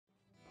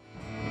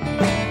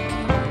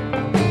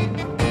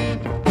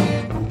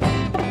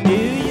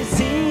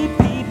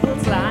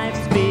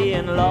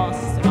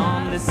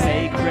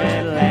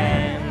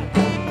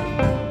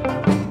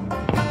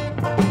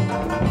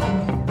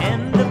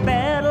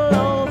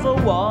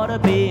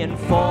being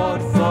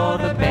fought for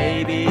the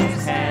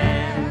baby's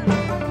hand.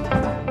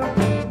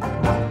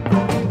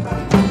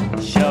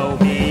 Show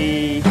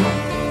me.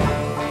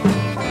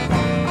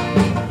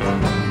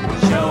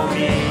 Show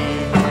me.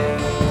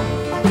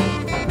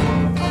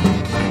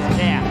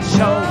 Yeah,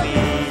 show me.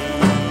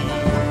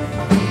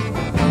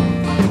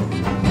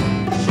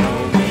 Show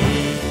me.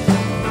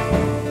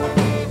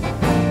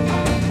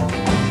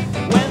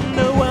 When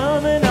the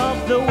women of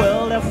the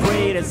world are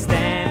free to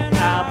stand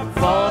up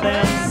for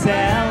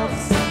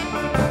themselves,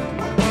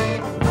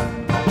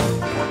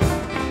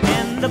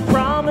 and the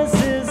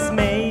promises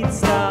made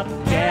stop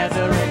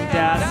gathering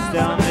dust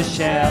on the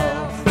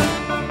shelf.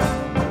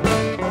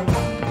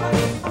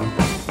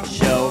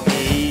 Show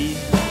me.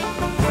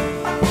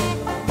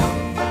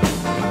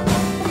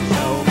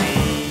 Show me.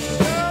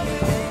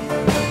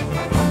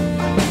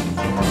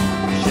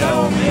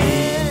 Show me.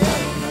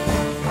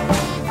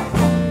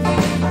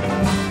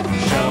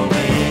 Show me.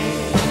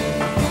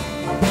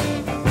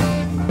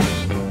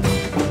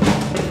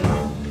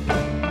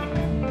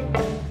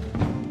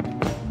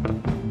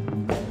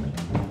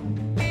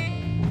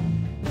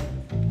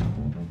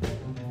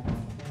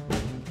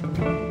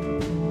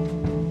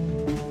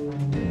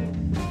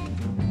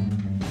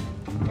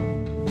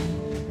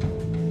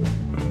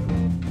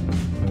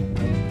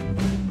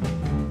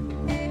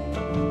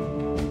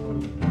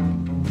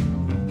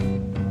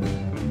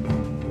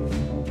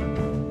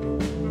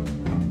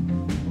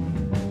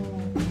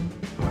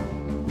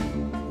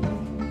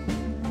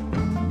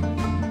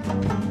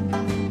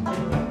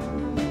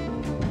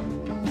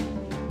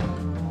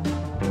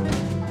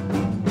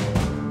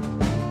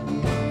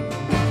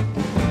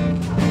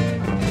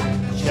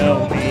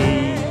 Show me. Show me.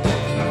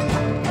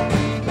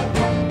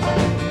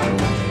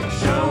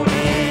 Show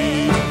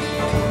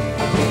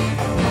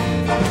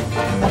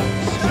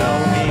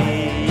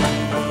me.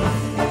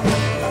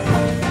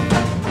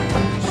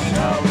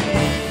 Show me.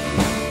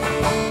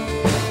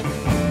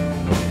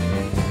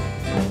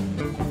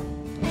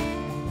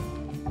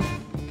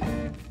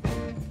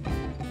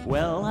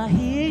 Well, I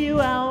hear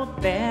you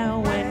out there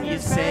when you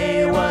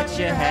say what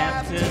you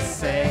have to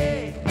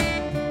say.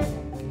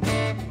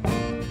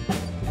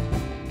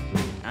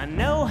 I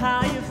know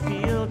how you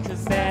feel,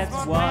 'cause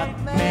that's what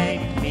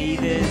made me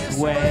this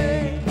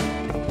way.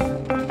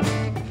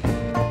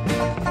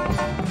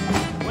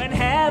 When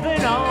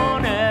heaven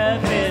on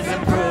earth is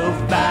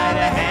improved by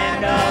the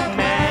hand of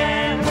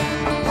man,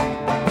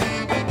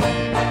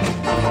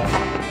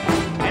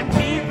 and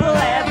people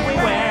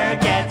everywhere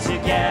get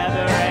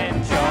together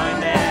and join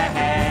their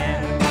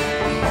hand.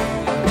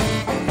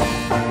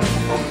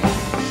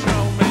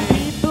 Show me.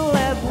 People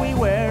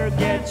everywhere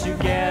get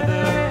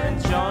together and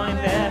join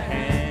their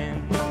hand.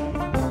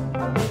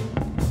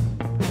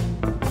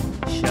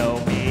 Show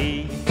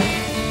me.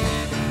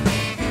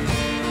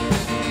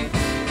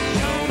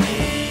 Show me.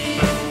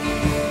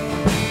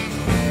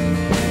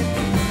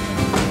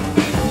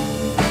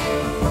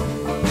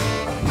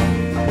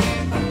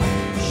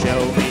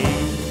 Show me.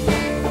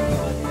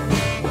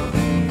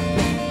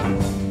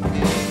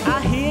 I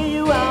hear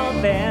you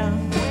out there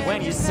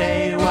when you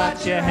say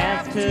what you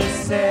have to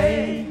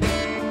say.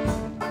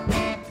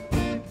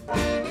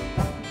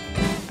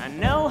 I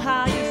know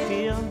how you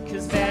feel,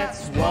 'cause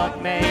that's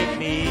what made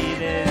me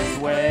this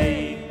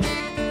way.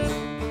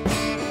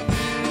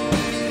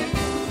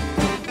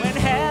 When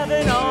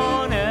heaven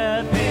on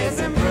earth is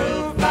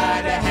improved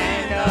by the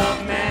hand of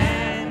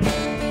man,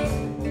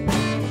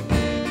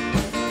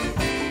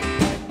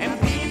 and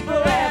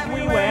people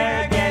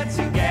everywhere get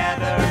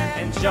together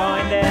and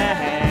join their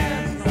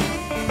hands,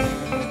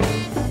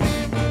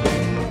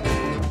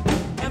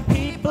 and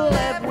people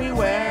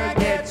everywhere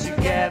get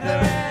together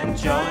and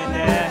join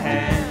their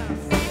hands.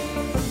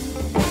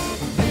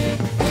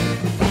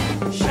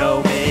 Show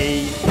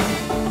me.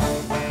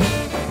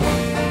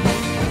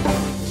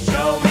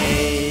 Show me.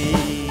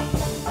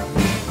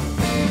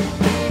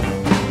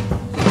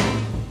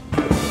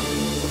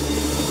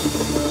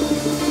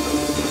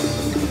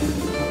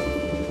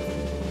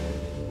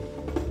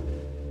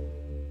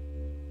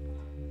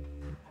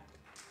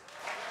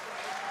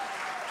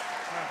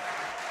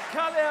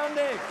 Kalle und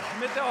Nick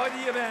mit der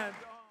HIER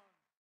Band.